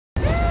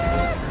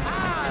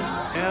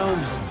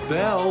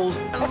bells.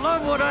 I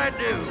love what I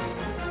do.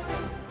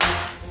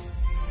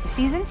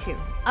 Season 2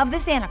 of the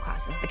Santa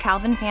Clauses, the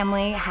Calvin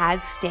family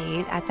has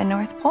stayed at the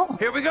North Pole.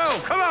 Here we go,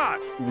 come on!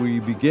 We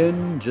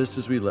begin just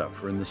as we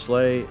left. We're in the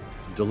sleigh,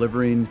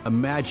 delivering a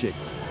magic,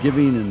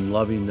 giving and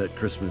loving that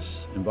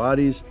Christmas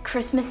embodies.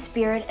 Christmas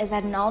spirit is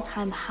at an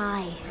all-time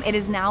high. It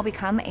has now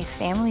become a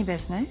family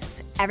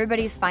business.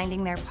 Everybody's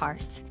finding their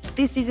part.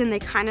 This season, they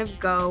kind of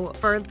go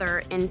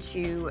further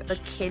into the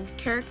kids'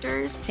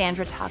 characters.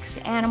 Sandra talks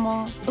to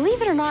animals.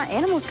 Believe it or not,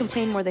 animals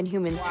complain more than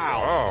humans.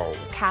 Wow.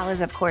 Cal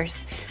is, of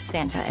course,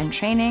 Santa in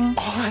training.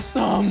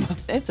 Awesome!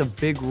 It's a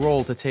big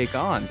role to take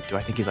on. Do I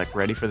think he's like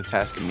ready for the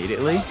task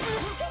immediately?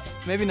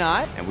 Maybe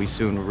not. And we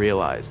soon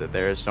realize that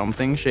there is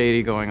something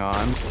shady going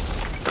on.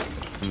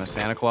 And the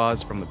Santa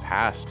Claus from the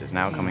past is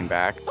now coming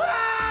back.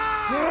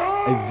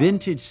 A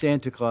vintage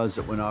Santa Claus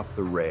that went off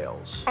the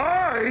rails.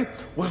 I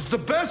was the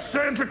best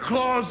Santa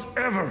Claus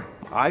ever.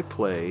 I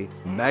play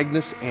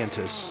Magnus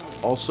Antis,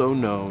 also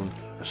known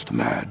as the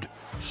Mad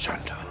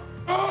Santa.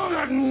 Oh,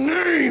 that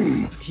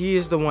name! He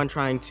is the one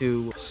trying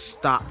to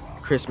stop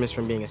Christmas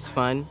from being as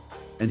fun.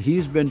 And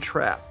he's been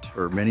trapped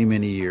for many,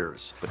 many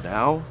years. But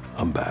now,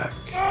 I'm back.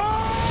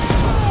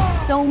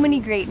 So many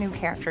great new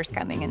characters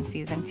coming in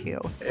season 2.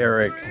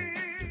 Eric,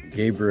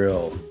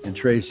 Gabriel, and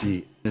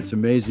Tracy. It's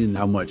amazing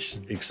how much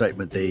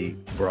excitement they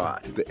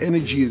brought. The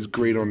energy is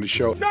great on the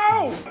show.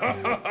 No!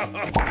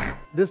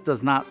 This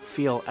does not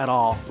feel at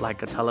all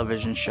like a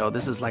television show.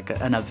 This is like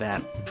an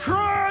event.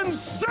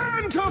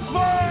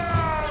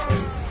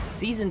 Transcentify!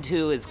 Season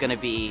 2 is gonna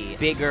be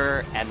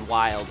bigger and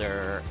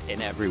wilder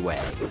in every way.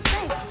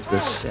 The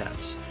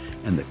sets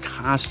and the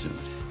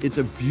costumes. It's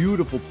a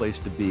beautiful place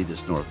to be,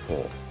 this North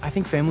Pole. I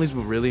think families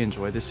will really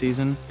enjoy this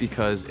season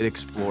because it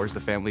explores the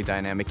family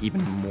dynamic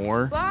even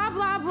more. Blah,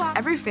 blah, blah.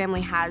 Every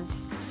family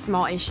has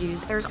small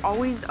issues. There's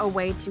always a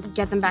way to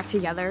get them back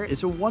together.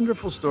 It's a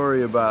wonderful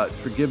story about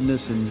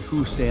forgiveness and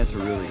who Santa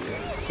really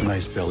is. It's a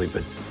nice belly,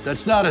 but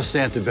that's not a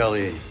Santa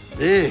belly.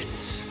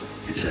 This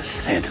is a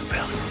Santa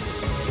belly.